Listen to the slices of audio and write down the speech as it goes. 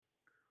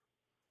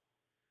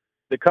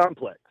The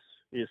Complex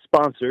is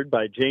sponsored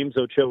by James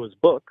Ochoa's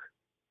book,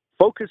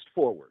 Focused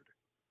Forward,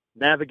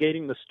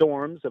 Navigating the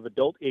Storms of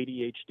Adult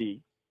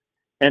ADHD,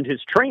 and his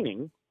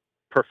training,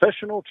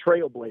 Professional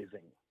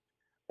Trailblazing,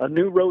 a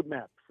new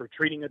roadmap for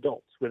treating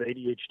adults with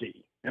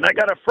ADHD. And I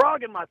got a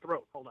frog in my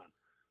throat. Hold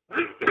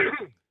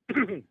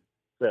on.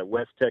 That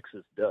West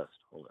Texas dust.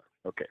 Hold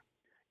on. Okay.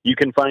 You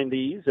can find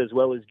these, as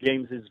well as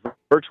James's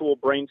virtual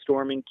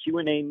brainstorming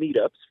Q&A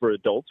meetups for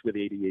adults with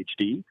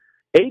ADHD,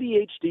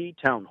 ADHD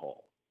Town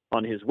Hall,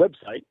 on his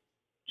website,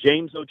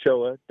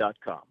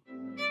 jamesochoa.com.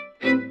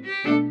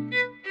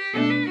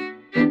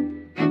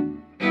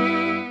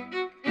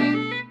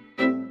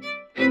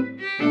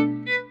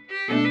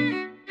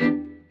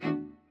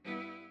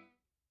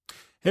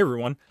 Hey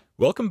everyone,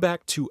 welcome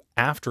back to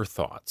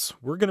Afterthoughts.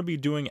 We're going to be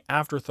doing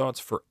Afterthoughts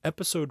for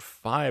episode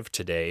 5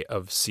 today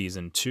of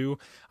season 2.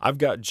 I've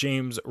got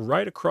James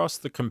right across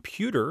the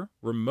computer,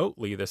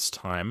 remotely this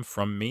time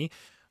from me.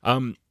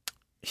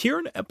 Here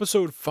in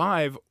episode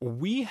 5,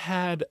 we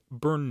had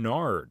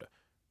Bernard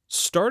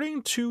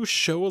starting to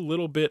show a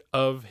little bit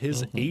of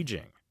his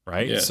aging,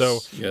 right? Yes.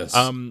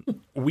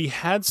 We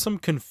had some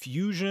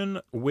confusion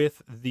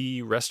with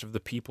the rest of the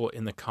people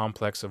in the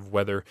complex of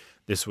whether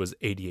this was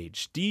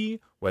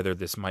ADHD, whether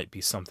this might be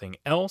something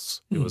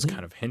else. It was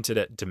kind of hinted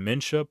at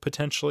dementia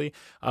potentially.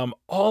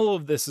 All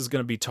of this is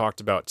going to be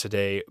talked about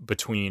today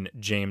between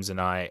James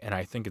and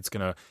I think it's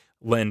going to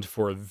lend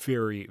for a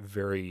very,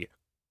 very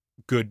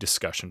good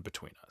discussion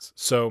between us.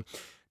 So,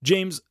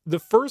 James, the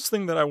first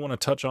thing that I want to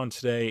touch on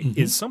today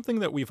is something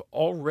that we've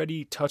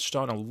already touched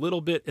on a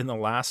little bit in the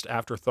last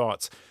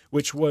Afterthoughts,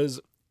 which was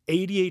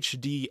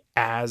ADHD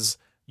as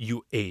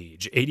you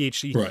age,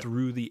 ADHD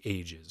through the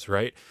ages,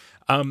 right?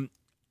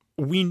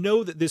 We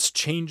know that this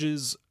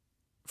changes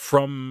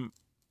from,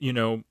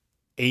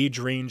 age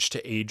range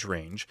to age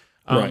range.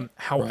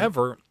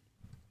 However,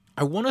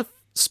 I want to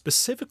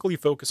specifically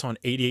focus on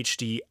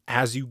ADHD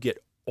as you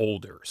get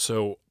older.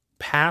 So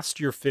past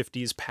your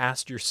 50s,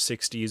 past your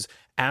 60s,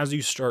 as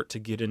you start to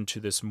get into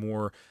this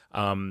more,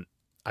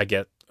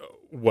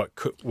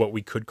 what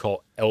we could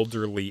call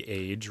elderly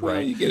age, right?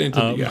 Well, you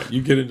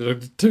get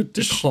into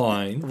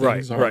decline,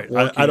 right?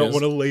 I don't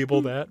want to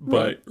label that,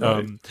 but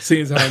right.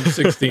 Seeing as I'm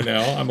 60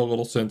 now, I'm a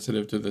little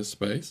sensitive to this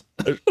space.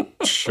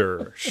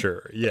 Sure,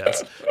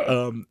 yes.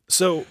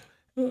 So,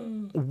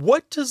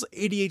 what does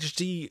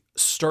ADHD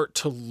start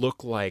to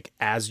look like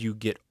as you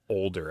get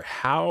older?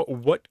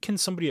 What can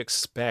somebody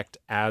expect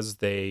as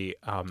they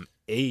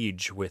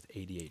age with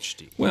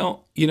ADHD?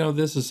 Well,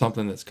 this is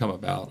something that's come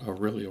about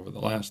really over the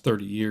last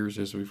 30 years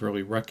as we've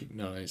really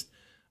recognized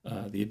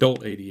the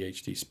adult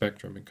ADHD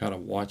spectrum and kind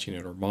of watching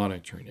it or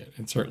monitoring it.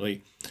 And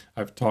certainly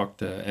I've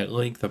talked at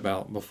length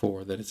about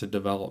before that it's a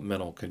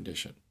developmental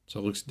condition. So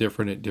it looks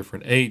different at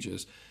different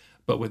ages.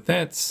 But with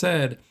that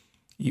said,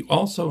 you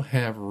also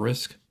have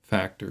risk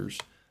factors.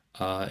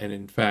 And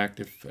in fact,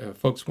 if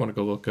folks want to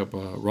go look up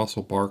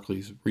Russell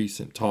Barkley's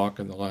recent talk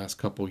in the last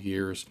couple of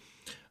years,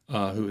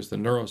 who is the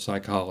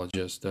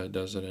neuropsychologist that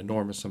does an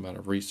enormous amount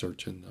of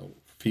research in the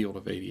field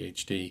of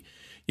ADHD,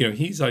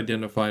 he's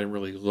identified and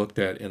really looked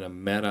at in a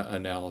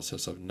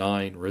meta-analysis of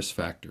 9 risk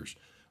factors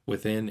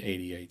within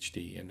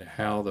ADHD and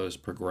how those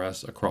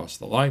progress across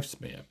the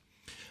lifespan.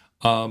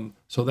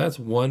 So that's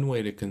one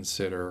way to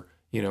consider,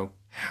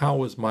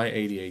 how is my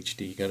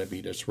ADHD going to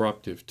be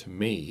disruptive to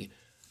me?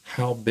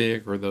 How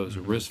big are those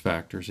risk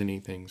factors?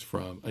 Anything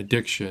from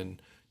addiction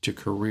to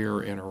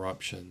career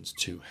interruptions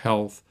to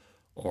health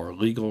or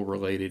legal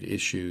related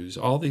issues.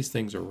 All these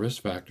things are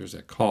risk factors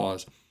that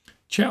cause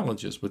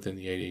challenges within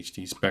the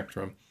ADHD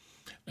spectrum.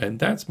 And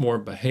that's more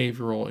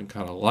behavioral and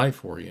kind of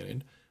life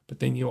oriented. But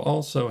then you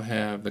also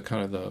have the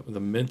kind of the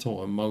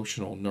mental,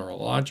 emotional,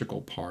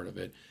 neurological part of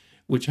it,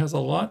 which has a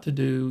lot to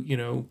do,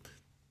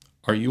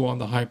 are you on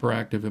the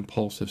hyperactive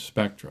impulsive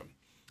spectrum?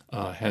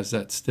 Has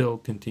that still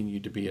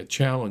continued to be a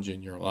challenge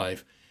in your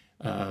life?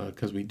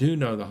 Because we do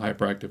know the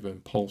hyperactive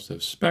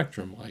impulsive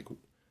spectrum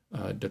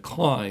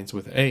declines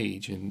with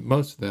age, and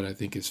most of that I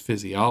think is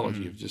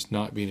physiology of just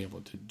not being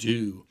able to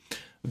do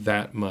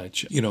that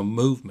much,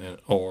 movement,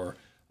 or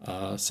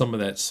some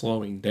of that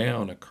slowing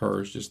down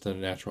occurs just in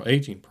the natural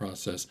aging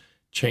process,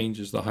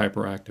 changes the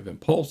hyperactive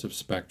impulsive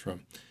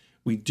spectrum.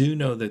 We do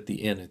know that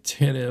the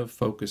inattentive,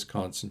 focus,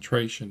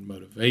 concentration,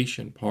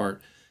 motivation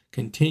part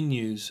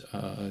continues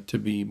to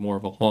be more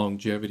of a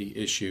longevity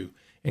issue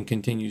and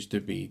continues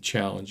to be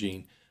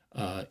challenging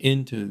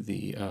into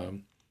the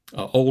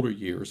older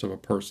years of a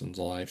person's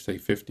life, say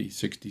 50,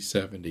 60,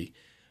 70.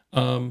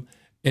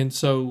 And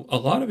so a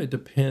lot of it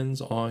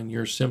depends on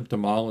your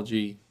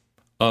symptomology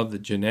of the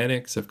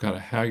genetics of kind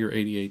of how your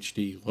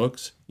ADHD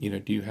looks.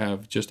 Do you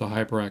have just a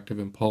hyperactive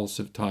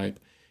impulsive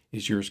type?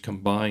 Is yours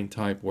combined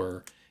type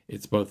where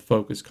it's both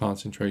focus,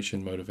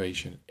 concentration,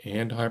 motivation,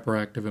 and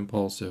hyperactive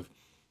impulsive?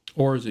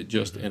 Or is it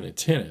just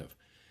inattentive?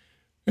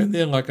 And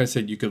then, like I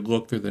said, you could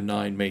look through the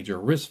 9 major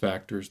risk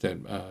factors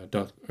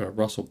that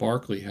Russell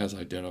Barkley has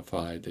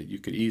identified that you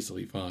could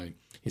easily find.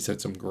 He's had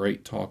some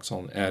great talks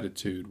on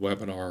Attitude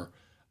webinar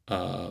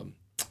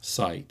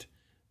site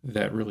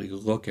that really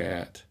look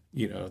at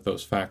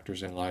those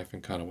factors in life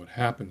and kind of what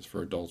happens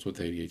for adults with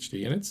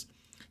ADHD. And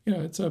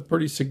it's a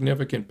pretty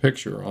significant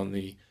picture on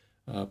the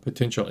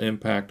potential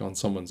impact on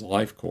someone's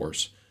life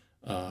course,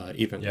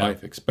 even Yeah.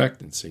 life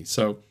expectancy.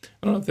 So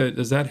I don't know if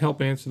does that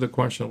help answer the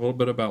question a little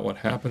bit about what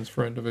happens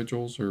for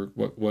individuals or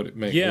what it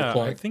may Yeah, look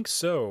I like? think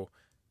so.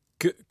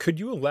 Could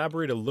you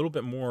elaborate a little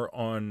bit more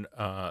on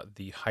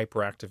the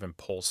hyperactive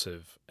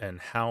impulsive and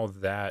how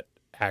that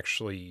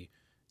actually,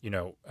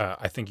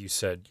 I think you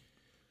said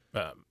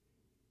um,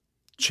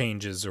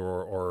 changes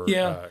or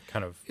Yeah,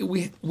 kind of.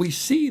 we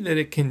see that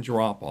it can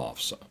drop off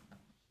some.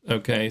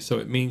 Okay, so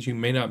it means you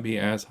may not be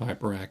as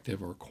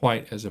hyperactive or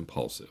quite as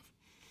impulsive.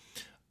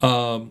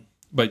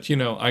 But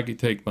I could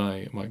take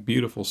my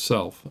beautiful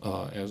self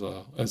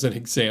as an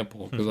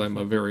example because I'm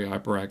a very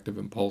hyperactive,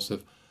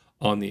 impulsive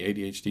on the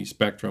ADHD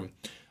spectrum.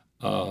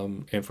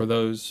 And for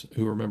those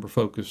who remember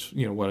Focus,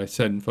 what I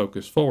said in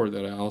Focus Forward,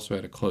 that I also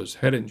had a closed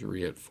head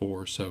injury at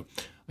 4. So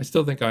I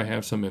still think I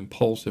have some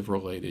impulsive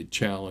related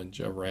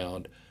challenge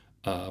around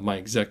my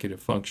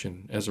executive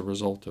function as a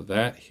result of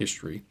that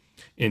history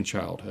in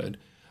childhood.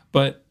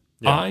 But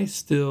Yeah. I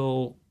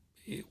still,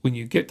 when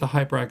you get to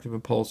hyperactive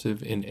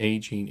impulsive in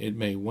aging, it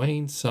may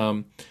wane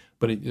some,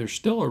 but there's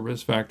still a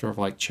risk factor of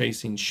like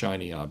chasing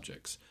shiny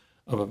objects,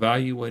 of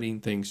evaluating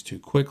things too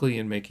quickly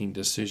and making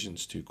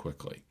decisions too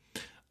quickly.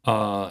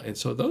 And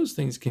so those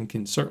things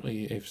can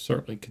certainly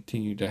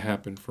continue to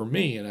happen for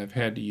me. And I've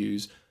had to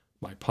use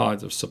my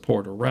pods of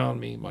support around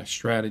me, my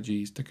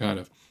strategies to kind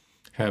of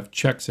have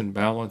checks and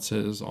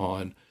balances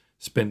on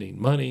spending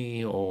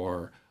money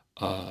or,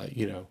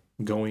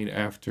 going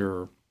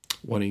after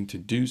wanting to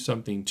do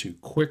something too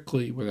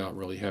quickly without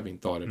really having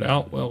thought it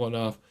out Mhm. well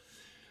enough.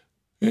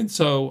 And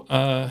so,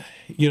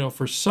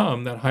 for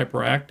some, that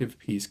hyperactive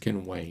piece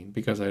can wane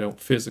because I don't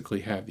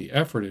physically have the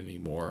effort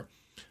anymore.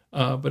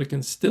 But it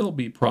can still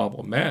be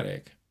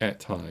problematic at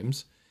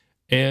times.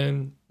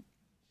 And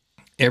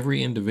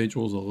every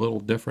individual is a little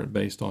different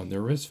based on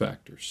their risk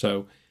factors.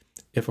 So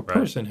if a Right.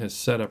 person has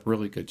set up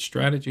really good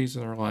strategies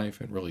in their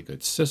life and really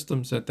good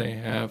systems that they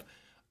have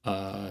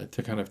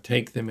to kind of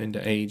take them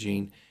into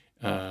aging,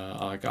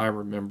 like I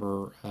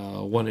remember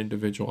one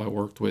individual I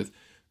worked with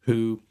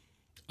who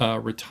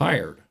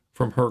retired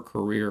from her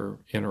career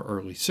in her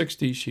early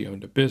 60s. She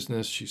owned a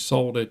business, she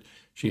sold it,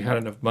 she had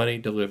enough money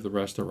to live the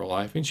rest of her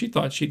life, and she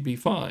thought she'd be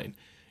fine,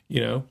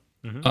 you know.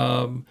 Hmm.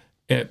 Um,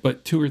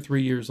 but 2 or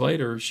 3 years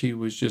later, she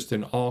was just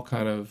in all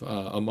kind of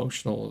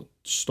emotional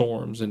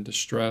storms and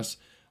distress.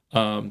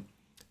 Um,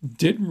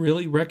 didn't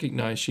really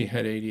recognize she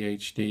had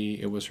ADHD.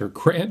 It was her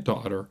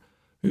granddaughter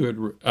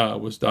who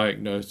was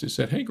diagnosed, who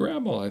said, "Hey,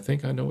 Grandma, I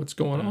think I know what's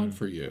going on Mm.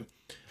 for you."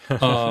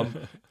 Um,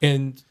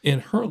 and in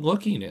her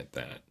looking at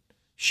that,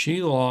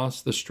 she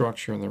lost the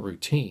structure and the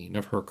routine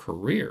of her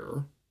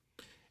career.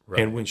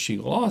 And Right. when she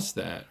lost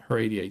that, her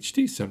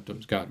ADHD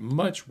symptoms got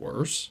much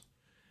worse.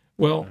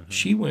 Well, Hmm.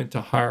 she went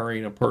to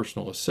hiring a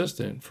personal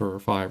assistant for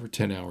 5 or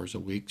 10 hours a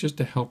week just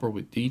to help her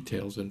with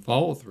details and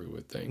follow through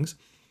with things.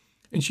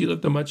 And she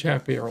lived a much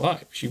happier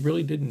life. She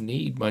really didn't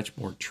need much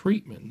more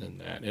treatment than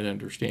that in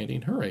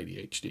understanding her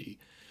ADHD.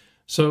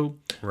 So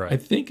I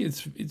Right. think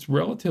it's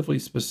relatively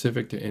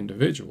specific to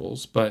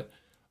individuals, but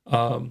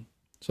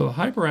so the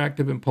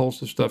hyperactive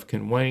impulsive stuff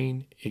can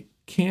wane. It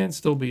can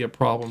still be a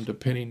problem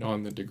depending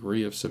on the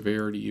degree of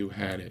severity you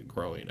had it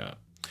growing up.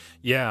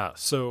 Yeah.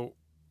 So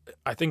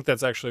I think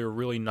that's actually a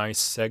really nice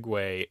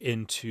segue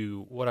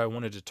into what I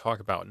wanted to talk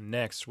about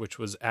next, which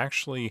was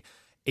actually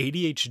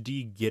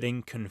ADHD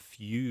getting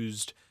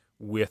confused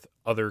with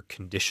other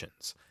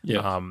conditions,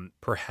 Yes.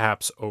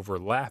 perhaps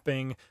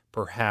overlapping,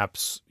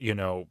 perhaps,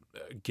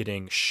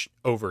 getting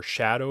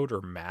overshadowed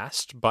or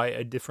masked by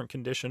a different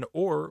condition,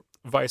 or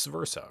vice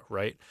versa,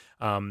 right?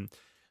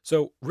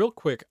 So, real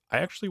quick, I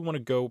actually want to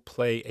go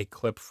play a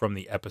clip from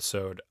the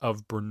episode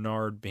of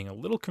Bernard being a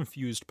little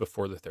confused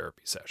before the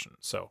therapy session.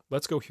 So,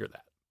 let's go hear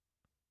that.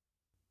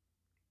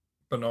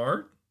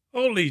 Bernard?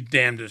 All these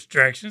damn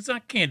distractions. I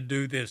can't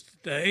do this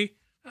today.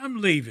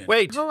 I'm leaving.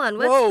 Wait. Hold on,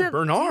 what's Whoa, the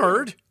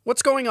Bernard. deal?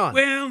 What's going on?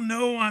 Well,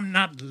 no, I'm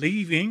not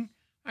leaving.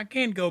 I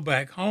can't go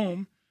back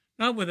home.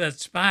 Not with that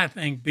spy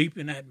thing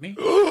beeping at me.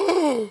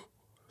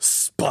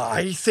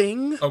 Spy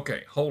thing?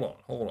 Okay, hold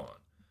on.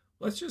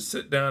 Let's just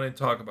sit down and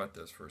talk about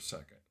this for a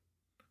second.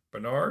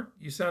 Bernard,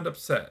 you sound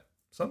upset.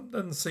 Something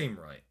doesn't seem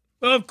right.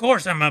 Well, of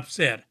course I'm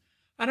upset.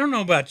 I don't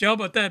know about y'all,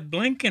 but that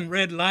blinking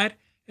red light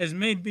has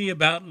made me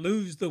about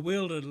lose the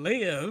will to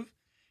live.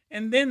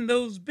 And then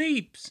those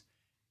beeps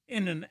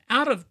in an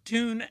out of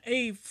tune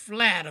A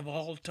flat of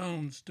all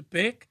tones to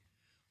pick.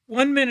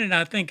 One minute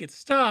I think it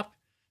stopped,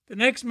 the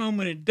next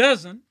moment it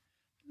doesn't.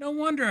 No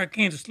wonder I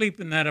can't sleep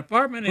in that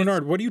apartment.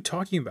 Bernard, what are you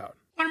talking about?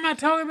 What am I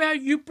talking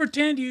about? You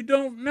pretend you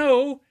don't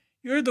know.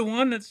 You're the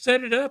one that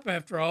set it up,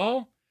 after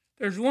all.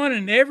 There's one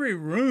in every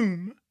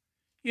room.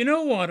 You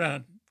know what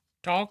I'm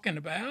talking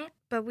about.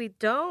 But we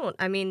don't.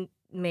 I mean,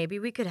 maybe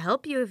we could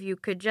help you if you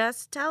could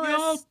just tell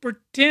Y'all us.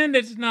 pretend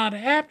it's not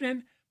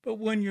happening, but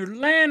when your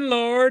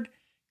landlord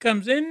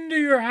comes into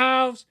your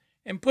house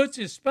and puts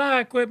his spy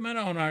equipment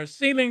on our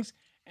ceilings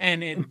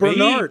and it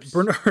Bernard,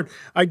 beeps.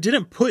 I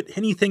didn't put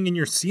anything in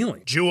your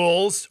ceiling.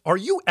 Jules, are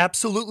you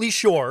absolutely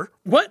sure?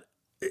 What?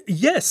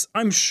 Yes,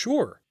 I'm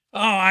sure. Oh,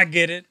 I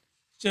get it.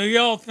 So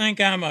y'all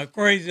think I'm a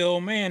crazy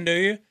old man, do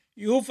you?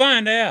 You'll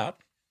find out.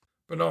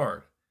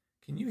 Bernard,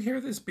 can you hear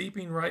this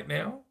beeping right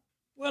now?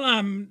 Well,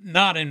 I'm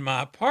not in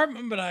my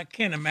apartment, but I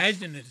can't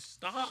imagine it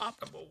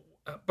stopped.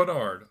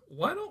 Bernard,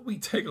 why don't we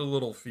take a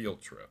little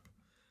field trip?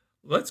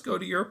 Let's go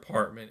to your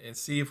apartment and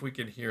see if we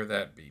can hear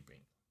that beeping.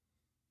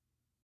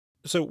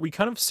 So we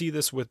kind of see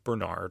this with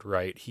Bernard,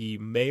 right? He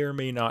may or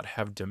may not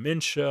have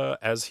dementia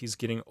as he's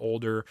getting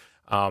older.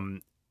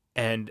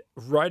 And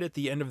right at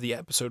the end of the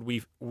episode,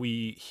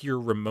 we hear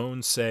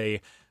Ramon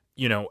say,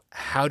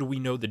 how do we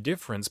know the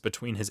difference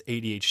between his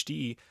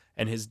ADHD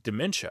and his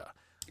dementia?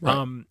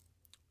 Right.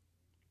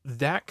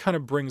 That kind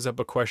of brings up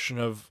a question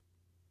of,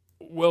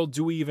 well,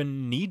 do we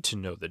even need to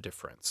know the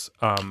difference?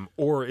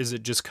 Or is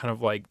it just kind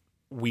of like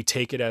we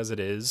take it as it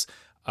is?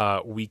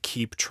 We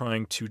keep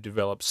trying to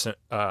develop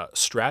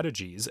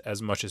strategies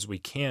as much as we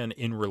can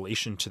in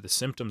relation to the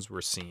symptoms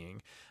we're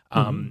seeing,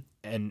 and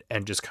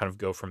just kind of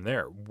go from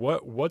there.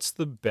 What's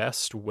the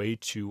best way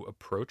to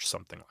approach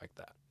something like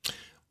that?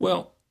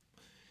 Well,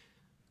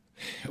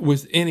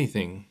 with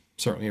anything,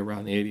 certainly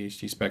around the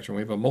ADHD spectrum,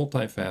 we have a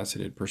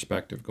multifaceted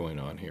perspective going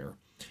on here.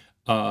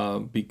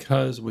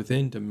 Because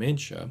within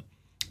dementia,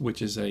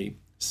 which is a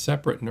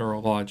separate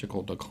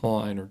neurological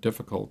decline or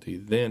difficulty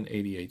than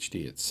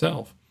ADHD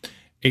itself,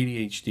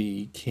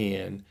 ADHD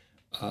can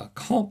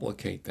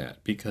complicate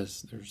that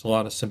because there's a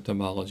lot of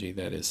symptomology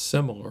that is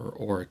similar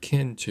or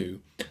akin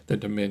to the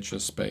dementia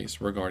space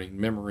regarding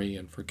memory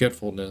and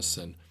forgetfulness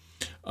and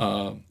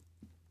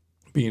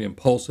being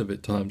impulsive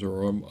at times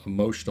or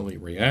emotionally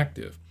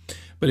reactive.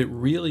 But it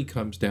really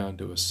comes down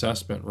to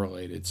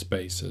assessment-related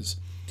spaces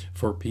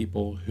for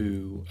people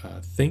who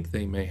think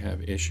they may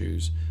have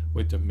issues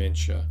with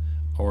dementia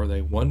or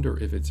they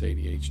wonder if it's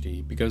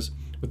ADHD, because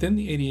within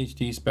the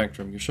ADHD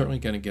spectrum, you're certainly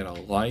going to get a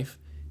life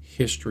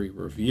history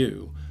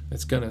review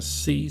that's going to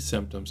see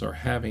symptoms or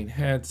having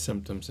had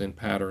symptoms and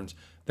patterns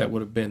that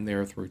would have been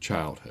there through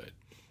childhood.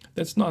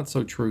 That's not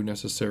so true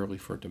necessarily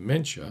for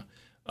dementia,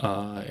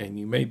 and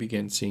you may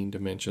begin seeing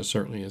dementia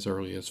certainly as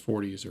early as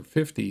 40s or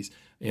 50s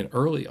in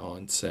early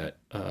onset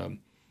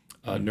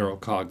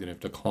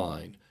neurocognitive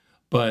decline.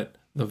 But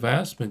the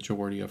vast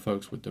majority of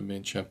folks with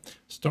dementia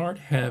start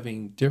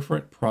having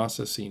different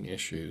processing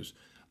issues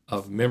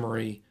of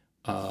memory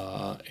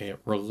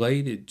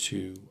related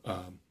to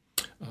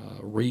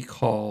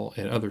recall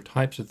and other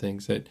types of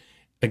things that,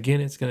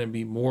 again, it's going to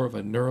be more of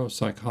a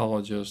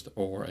neuropsychologist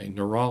or a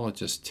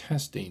neurologist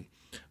testing,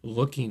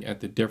 looking at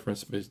the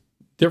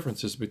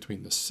differences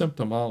between the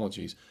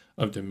symptomologies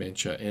of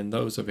dementia and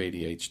those of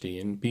ADHD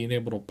and being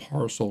able to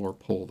parcel or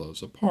pull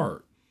those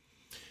apart.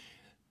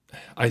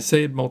 I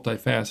say it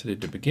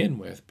multifaceted to begin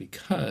with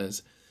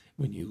because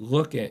when you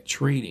look at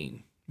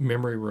treating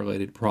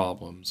memory-related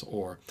problems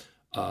or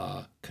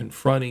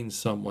confronting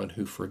someone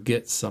who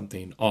forgets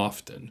something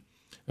often,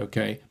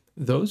 okay,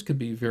 those could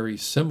be very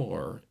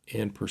similar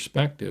in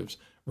perspectives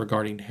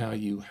regarding how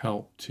you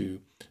help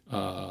to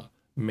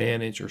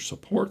manage or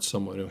support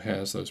someone who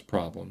has those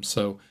problems.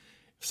 So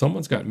if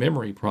someone's got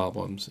memory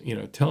problems,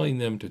 telling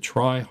them to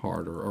try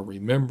harder or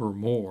remember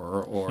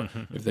more, or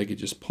if they could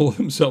just pull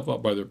themselves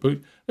up by their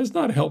boot, is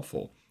not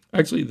helpful.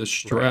 Actually, the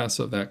stress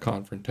of that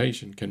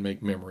confrontation can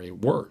make memory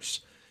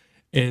worse.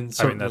 And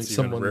certainly that's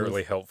even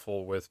rarely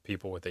helpful with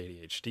people with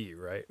ADHD,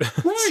 right?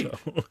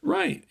 Right,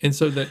 right. And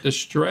so that the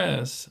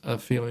stress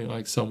of feeling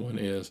like someone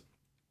is,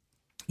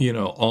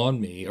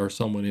 on me or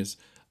someone is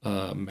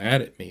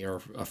mad at me or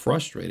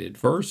frustrated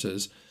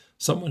versus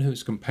someone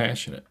who's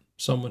compassionate,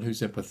 someone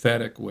who's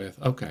empathetic with,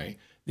 okay,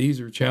 these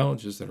are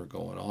challenges that are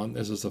going on.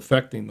 This is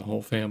affecting the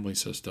whole family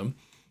system.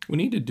 We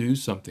need to do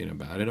something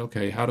about it.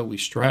 Okay, how do we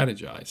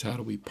strategize? How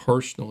do we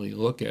personally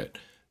look at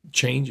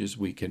changes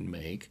we can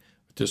make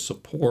to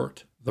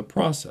support the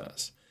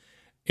process?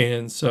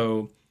 And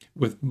so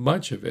with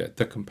much of it,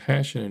 the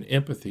compassion and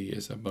empathy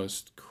is a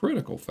most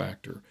critical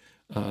factor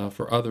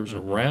for others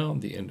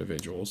around the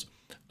individuals.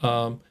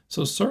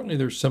 So certainly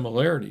there's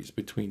similarities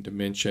between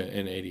dementia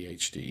and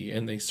ADHD,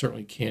 and they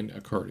certainly can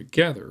occur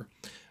together.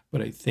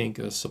 But I think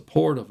the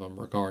support of them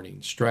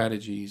regarding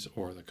strategies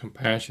or the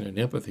compassion and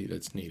empathy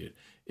that's needed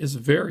is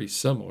very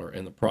similar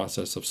in the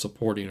process of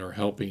supporting or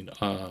helping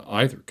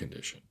either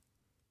condition.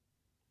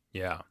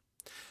 Yeah,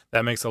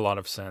 that makes a lot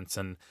of sense.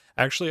 And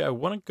actually, I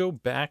want to go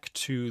back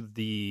to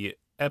the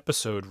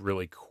episode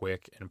really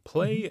quick and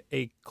play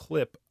a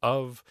clip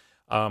of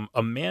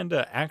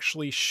Amanda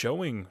actually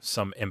showing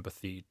some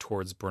empathy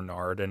towards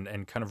Bernard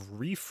and kind of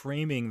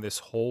reframing this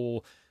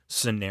whole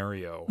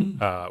scenario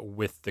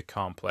with the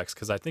complex,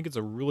 because I think it's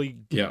a really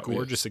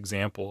gorgeous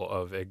example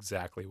of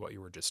exactly what you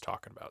were just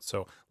talking about.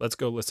 So let's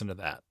go listen to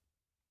that.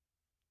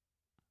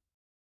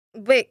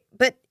 Wait,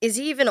 but is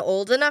he even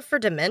old enough for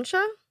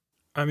dementia?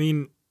 I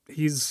mean,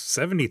 he's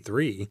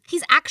 73.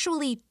 He's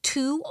actually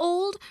too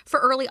old for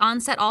early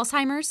onset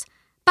Alzheimer's,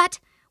 but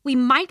we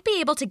might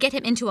be able to get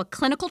him into a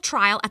clinical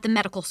trial at the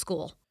medical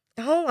school.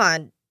 Hold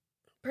on.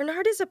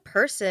 Bernard is a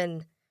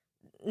person,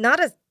 not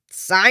a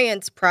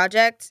science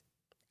project.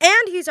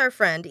 And he's our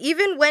friend,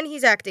 even when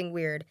he's acting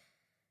weird.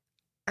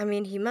 I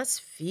mean, he must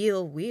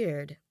feel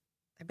weird.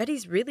 I bet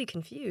he's really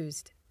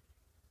confused.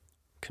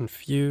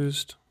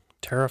 Confused,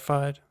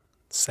 terrified,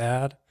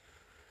 sad.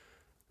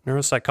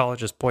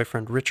 Neuropsychologist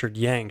boyfriend Richard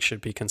Yang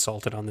should be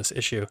consulted on this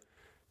issue.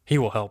 He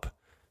will help.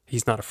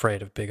 He's not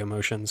afraid of big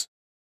emotions.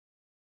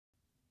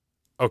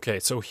 Okay,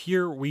 so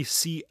here we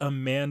see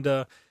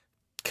Amanda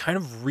kind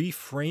of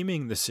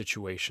reframing the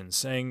situation,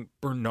 saying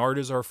Bernard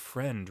is our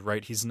friend,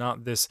 right? He's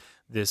not this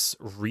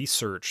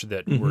research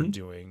that we're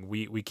doing.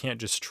 We can't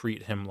just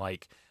treat him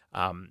like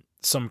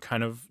some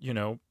kind of,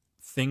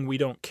 thing we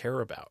don't care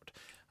about.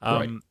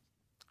 Right.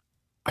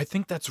 I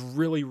think that's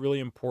really, really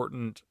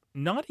important,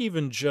 not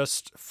even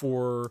just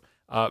for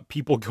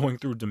people going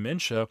through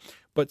dementia,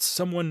 but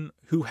someone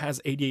who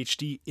has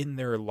ADHD in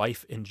their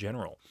life in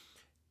general.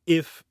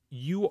 If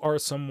you are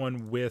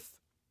someone with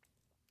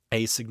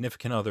a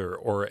significant other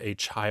or a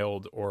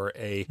child or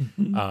a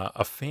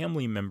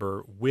family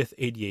member with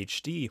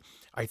ADHD,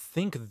 I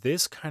think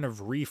this kind of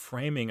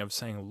reframing of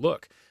saying,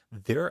 look,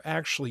 they're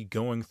actually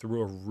going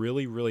through a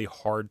really, really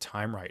hard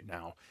time right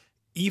now.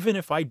 Even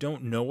if I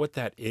don't know what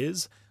that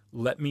is,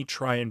 let me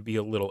try and be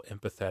a little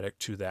empathetic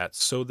to that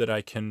so that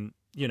I can,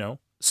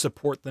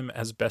 support them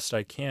as best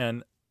I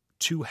can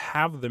to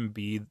have them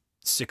be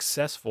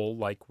successful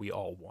like we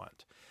all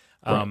want.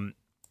 Right.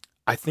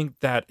 I think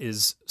that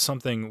is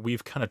something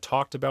we've kind of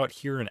talked about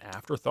here in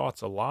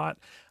Afterthoughts a lot.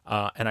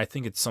 And I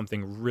think it's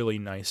something really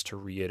nice to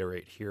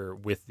reiterate here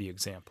with the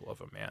example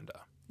of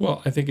Amanda.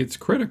 Well, I think it's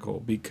critical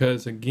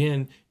because,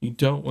 again, you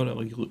don't want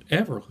to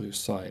ever lose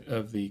sight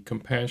of the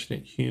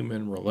compassionate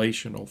human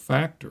relational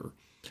factor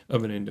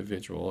of an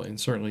individual. And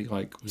certainly,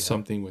 like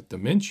something with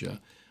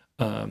dementia,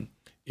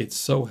 it's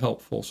so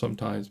helpful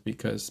sometimes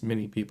because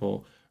many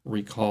people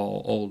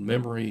recall old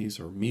memories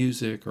or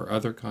music or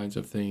other kinds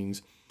of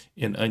things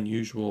in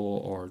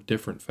unusual or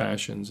different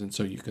fashions. And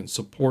so you can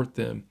support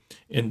them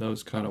in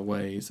those kind of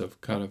ways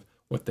of kind of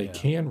what they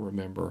can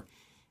remember.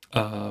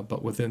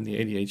 But within the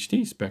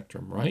ADHD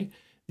spectrum, right?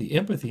 The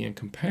empathy and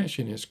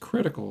compassion is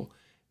critical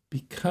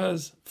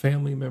because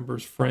family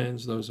members,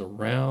 friends, those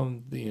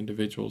around the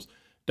individuals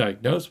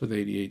diagnosed with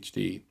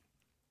ADHD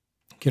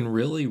can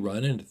really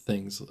run into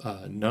things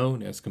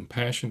known as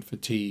compassion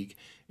fatigue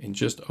and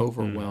just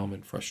overwhelm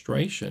and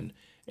frustration.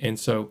 And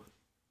so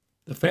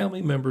the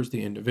family members,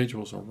 the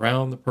individuals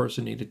around the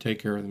person need to take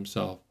care of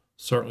themselves.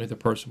 Certainly the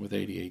person with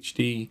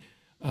ADHD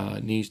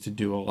needs to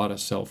do a lot of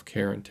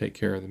self-care and take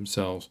care of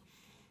themselves.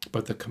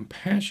 But the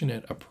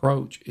compassionate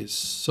approach is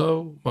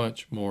so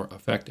much more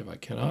effective. I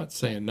cannot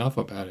say enough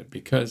about it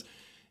because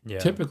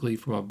typically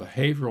from a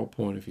behavioral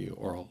point of view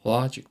or a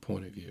logic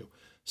point of view,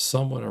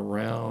 someone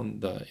around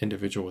the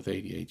individual with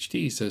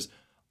ADHD says,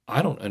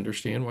 I don't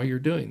understand why you're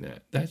doing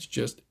that. That's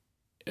just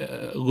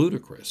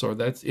ludicrous or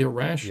that's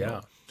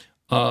irrational.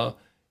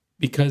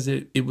 Because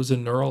it was a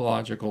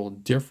neurological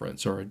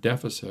difference or a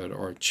deficit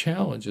or a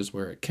challenge is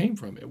where it came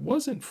from. It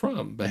wasn't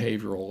from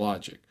behavioral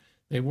logic.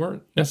 They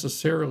weren't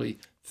necessarily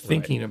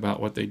thinking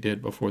about what they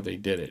did before they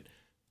did it.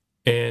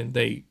 And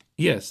they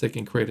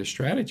can create a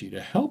strategy to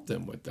help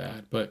them with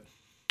that, but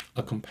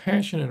a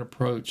compassionate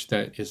approach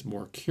that is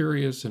more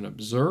curious and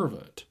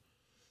observant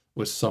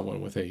with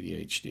someone with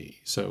ADHD.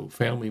 So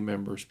family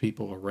members,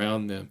 people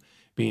around them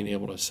being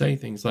able to say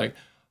things like,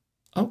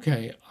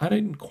 okay, I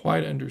didn't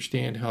quite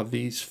understand how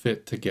these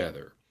fit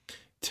together.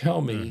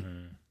 Tell me,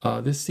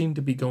 this seemed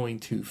to be going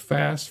too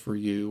fast for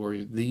you, or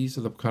these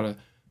are the kind of,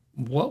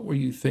 what were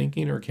you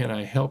thinking, or can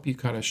I help you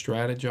kind of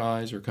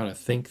strategize or kind of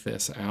think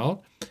this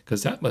out?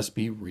 Because that must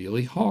be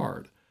really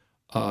hard.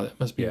 That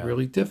must be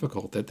really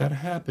difficult that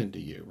happened to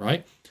you,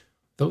 right?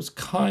 Those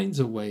kinds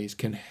of ways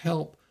can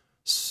help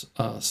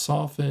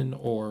soften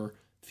or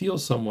feel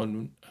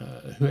someone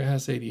who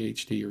has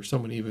ADHD or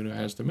someone even who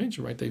has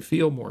dementia, right? They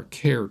feel more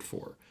cared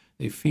for.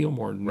 They feel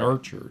more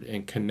nurtured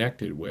and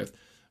connected with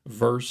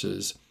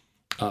versus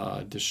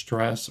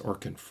distress or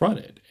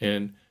confronted.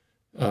 And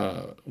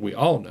we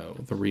all know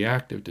the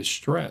reactive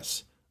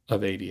distress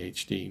of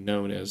ADHD,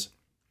 known as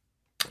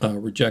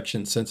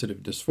rejection sensitive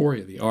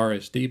dysphoria, the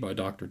RSD by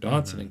Dr.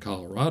 Dodson in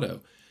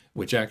Colorado,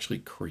 which actually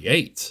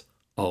creates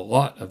a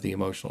lot of the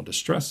emotional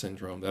distress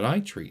syndrome that I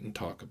treat and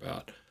talk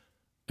about.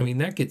 I mean,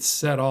 that gets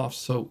set off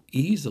so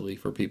easily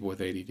for people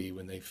with ADD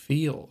when they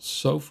feel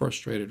so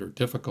frustrated or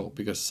difficult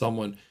because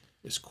someone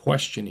is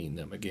questioning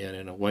them again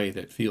in a way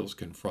that feels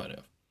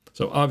confrontive.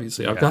 So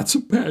obviously I've got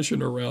some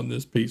passion around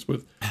this piece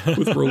with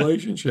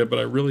relationship, but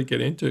I really get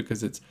into it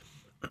because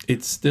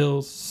it's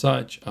still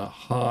such a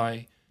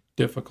high,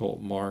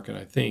 difficult mark. And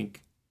I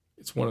think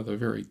it's one of the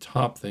very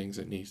top things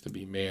that needs to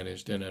be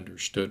managed and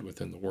understood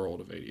within the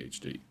world of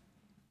ADHD.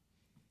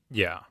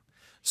 Yeah.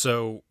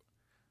 So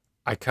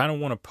I kind of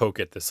want to poke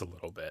at this a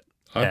little bit.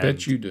 I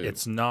bet you do.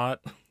 It's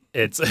not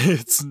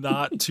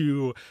not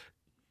to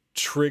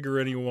trigger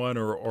anyone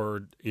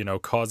or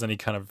cause any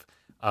kind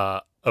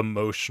of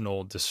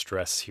emotional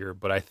distress here,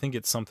 but I think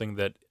it's something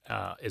that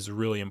is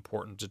really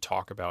important to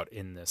talk about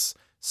in this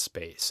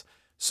space.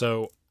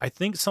 So I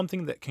think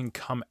something that can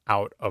come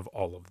out of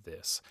all of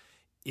this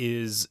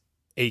is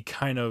a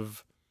kind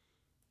of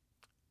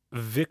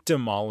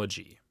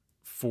victimology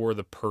for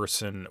the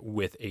person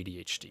with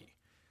ADHD.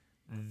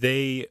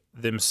 They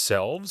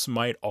themselves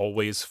might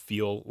always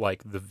feel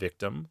like the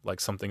victim,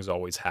 like something's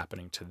always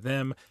happening to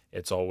them.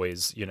 It's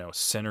always,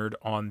 centered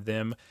on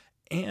them.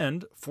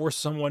 And for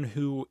someone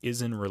who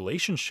is in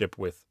relationship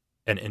with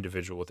an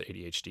individual with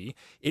ADHD,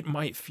 it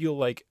might feel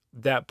like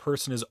that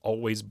person is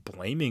always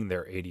blaming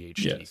their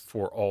ADHD Yes.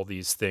 for all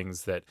these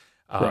things that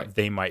Right.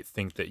 they might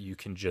think that you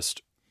can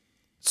just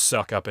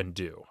suck up and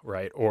do,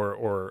 right?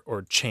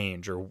 Or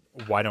change, or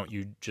why don't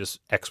you just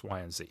X, Y,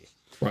 and Z?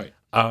 Right.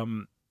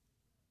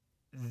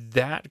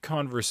 That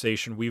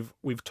conversation,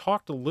 we've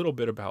talked a little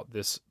bit about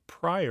this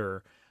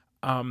prior,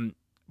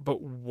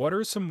 but what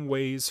are some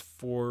ways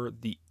for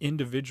the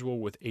individual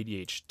with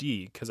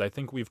ADHD? Because I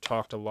think we've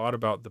talked a lot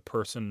about the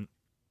person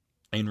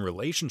in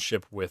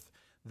relationship with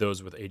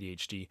those with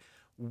ADHD.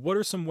 What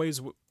are some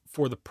ways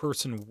for the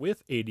person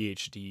with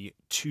ADHD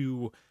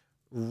to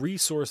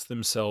resource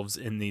themselves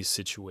in these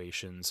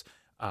situations,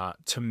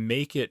 to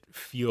make it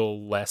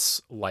feel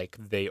less like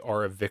they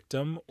are a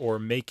victim, or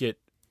make it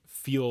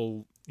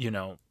feel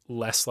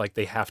less like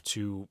they have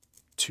to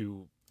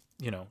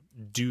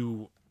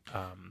do.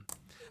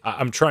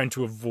 I'm trying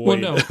to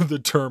avoid no. the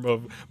term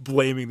of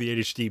blaming the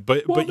ADHD,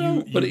 but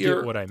you get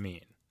you're- what I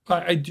mean.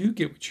 I do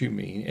get what you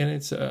mean, and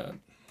it's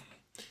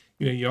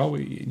you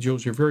always,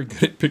 Jules, you're very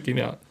good at picking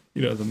out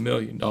the $1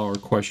 million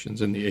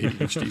questions in the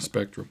ADHD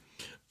spectrum,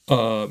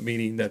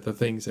 meaning that the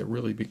things that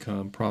really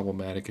become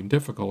problematic and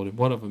difficult, and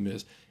one of them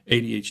is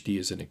ADHD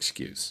is an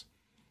excuse.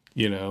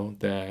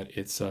 That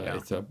it's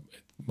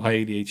my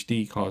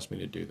ADHD caused me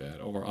to do that,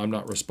 or I'm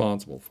not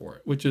responsible for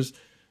it, which is,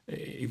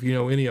 if you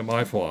know any of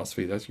my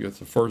philosophy, that's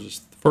the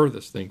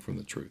furthest thing from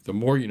the truth. The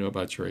more you know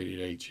about your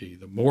ADHD,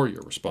 the more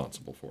you're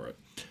responsible for it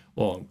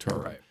long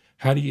term. Right.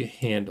 How do you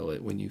handle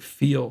it when you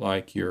feel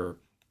like you're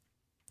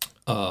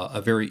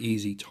a very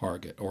easy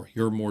target, or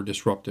you're more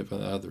disruptive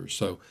than others?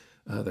 So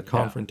the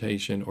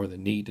confrontation or the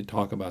need to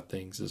talk about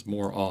things is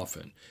more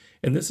often.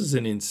 And this is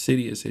an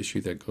insidious issue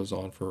that goes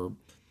on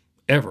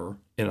forever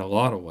in a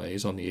lot of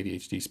ways on the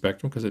ADHD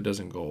spectrum, because it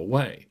doesn't go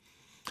away.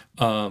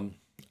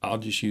 I'll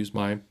just use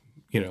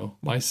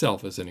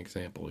myself as an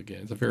example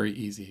again. It's a very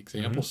easy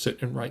example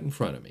sitting right in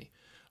front of me.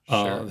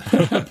 Sure.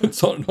 That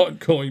happens on an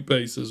ongoing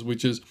basis,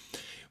 which is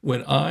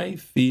when I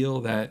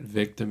feel that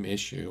victim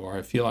issue, or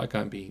I feel like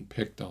I'm being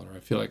picked on, or I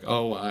feel like,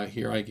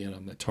 here again,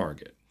 I'm the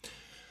target.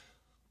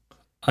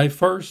 I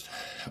first,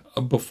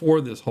 before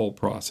this whole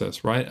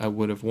process, right, I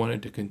would have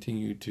wanted to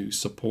continue to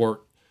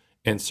support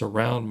and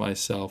surround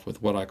myself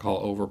with what I call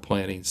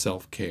over-planning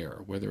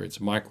self-care, whether it's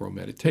micro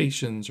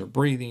meditations or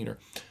breathing, or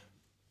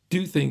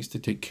do things to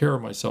take care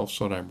of myself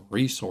so that I'm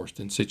resourced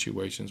in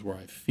situations where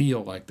I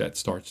feel like that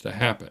starts to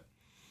happen.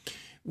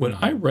 When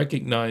I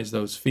recognize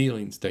those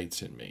feeling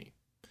states in me,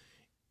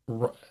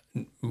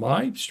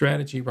 my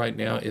strategy right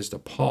now is to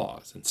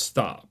pause and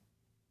stop.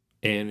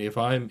 And if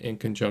I'm in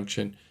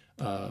conjunction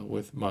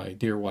with my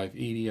dear wife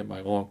Edie and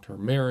my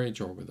long-term marriage,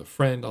 or with a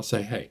friend, I'll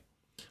say, hey,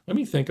 let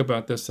me think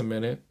about this a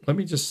minute. Let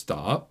me just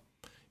stop,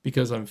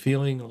 because I'm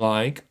feeling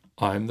like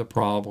I'm the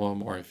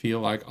problem, or I feel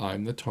like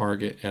I'm the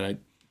target, and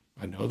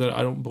I know that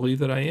I don't believe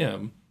that I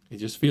am. It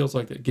just feels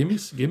like that. Give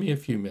me a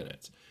few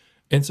minutes.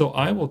 And so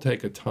I will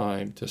take a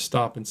time to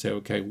stop and say,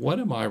 okay, what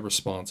am I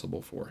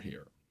responsible for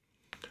here?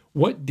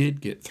 What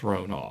did get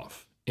thrown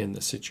off in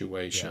the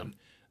situation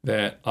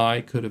that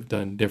I could have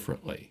done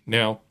differently?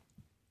 Now,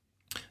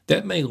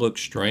 that may look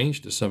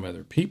strange to some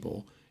other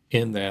people,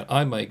 in that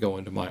I might go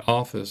into my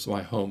office,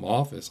 my home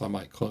office, I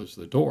might close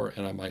the door,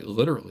 and I might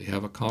literally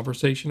have a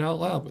conversation out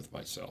loud with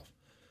myself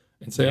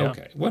and say,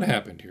 okay, what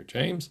happened here,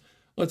 James?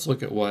 Let's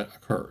look at what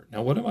occurred.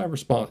 Now, what am I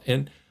responsible?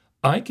 And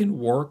I can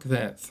work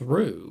that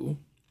through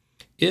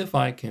if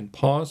I can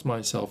pause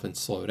myself and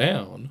slow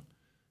down.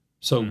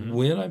 So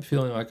when I'm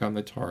feeling like I'm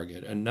the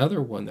target,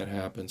 another one that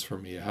happens for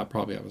me,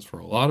 probably happens for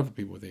a lot of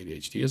people with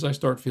ADHD, is I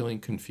start feeling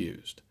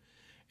confused.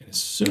 And as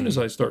soon as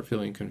I start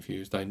feeling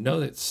confused, I know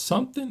that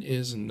something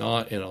is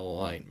not in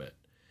alignment.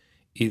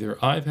 Either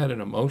I've had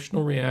an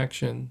emotional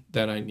reaction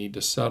that I need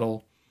to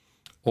settle,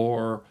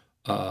 or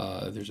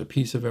there's a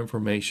piece of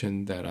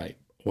information that I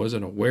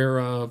wasn't aware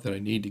of that I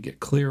need to get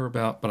clear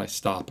about, but I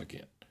stop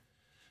again.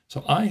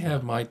 So I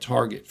have my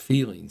target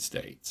feeling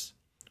states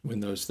when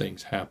those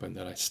things happen,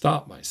 that I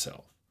stop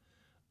myself.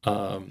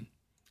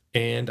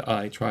 And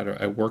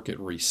I work at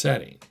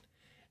resetting.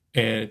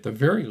 And at the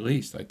very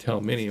least, I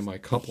tell many of my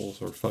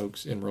couples or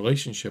folks in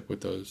relationship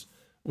with those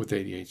with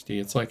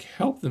ADHD, it's like,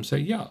 help them say,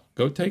 yeah,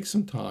 go take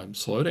some time,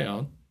 slow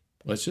down.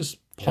 Let's just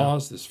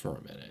pause this for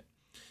a minute.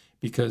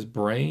 Because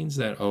brains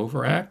that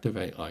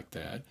overactivate like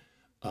that,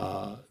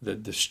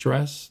 the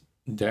stress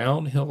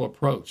downhill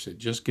approach that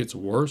just gets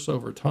worse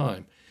over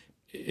time,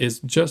 is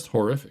just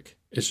horrific.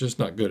 It's just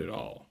not good at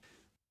all.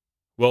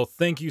 Well,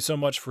 thank you so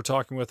much for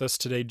talking with us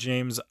today,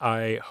 James.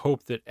 I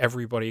hope that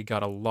everybody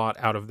got a lot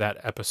out of that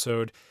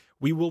episode.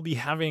 We will be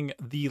having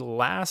the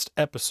last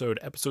episode,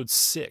 episode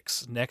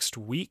 6, next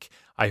week.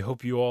 I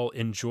hope you all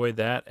enjoy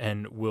that,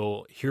 and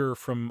we'll hear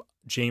from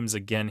James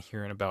again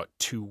here in about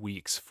 2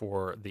 weeks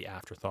for the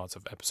afterthoughts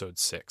of episode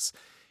 6.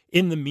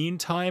 In the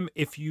meantime,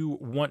 if you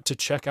want to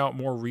check out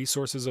more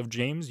resources of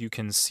James, you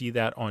can see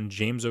that on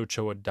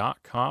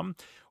jamesochoa.com,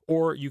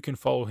 or you can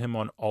follow him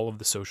on all of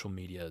the social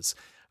medias.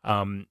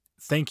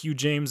 Thank you,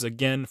 James,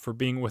 again for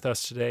being with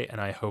us today,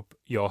 and I hope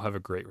you all have a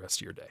great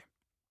rest of your day.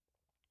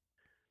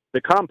 The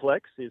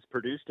Complex is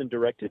produced and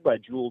directed by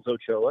Jules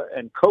Ochoa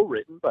and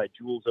co-written by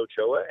Jules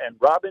Ochoa and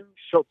Robin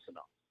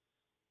Schultzenoff.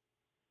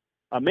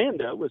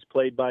 Amanda was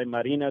played by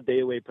Marina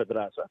Dewe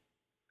Pedraza.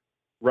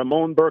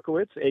 Ramon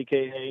Berkowitz,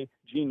 a.k.a.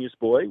 Genius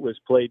Boy, was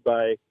played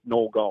by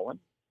Noel Gollin.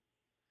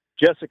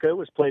 Jessica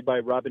was played by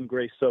Robin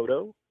Grace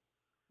Soto.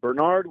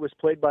 Bernard was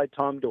played by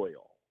Tom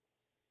Doyle.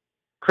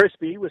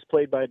 Crispy was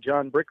played by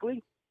John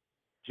Brickley.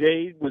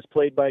 Jade was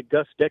played by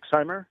Gus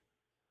Dexheimer.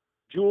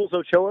 Jules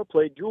Ochoa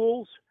played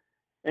Jules.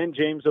 And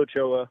James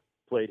Ochoa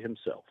played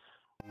himself.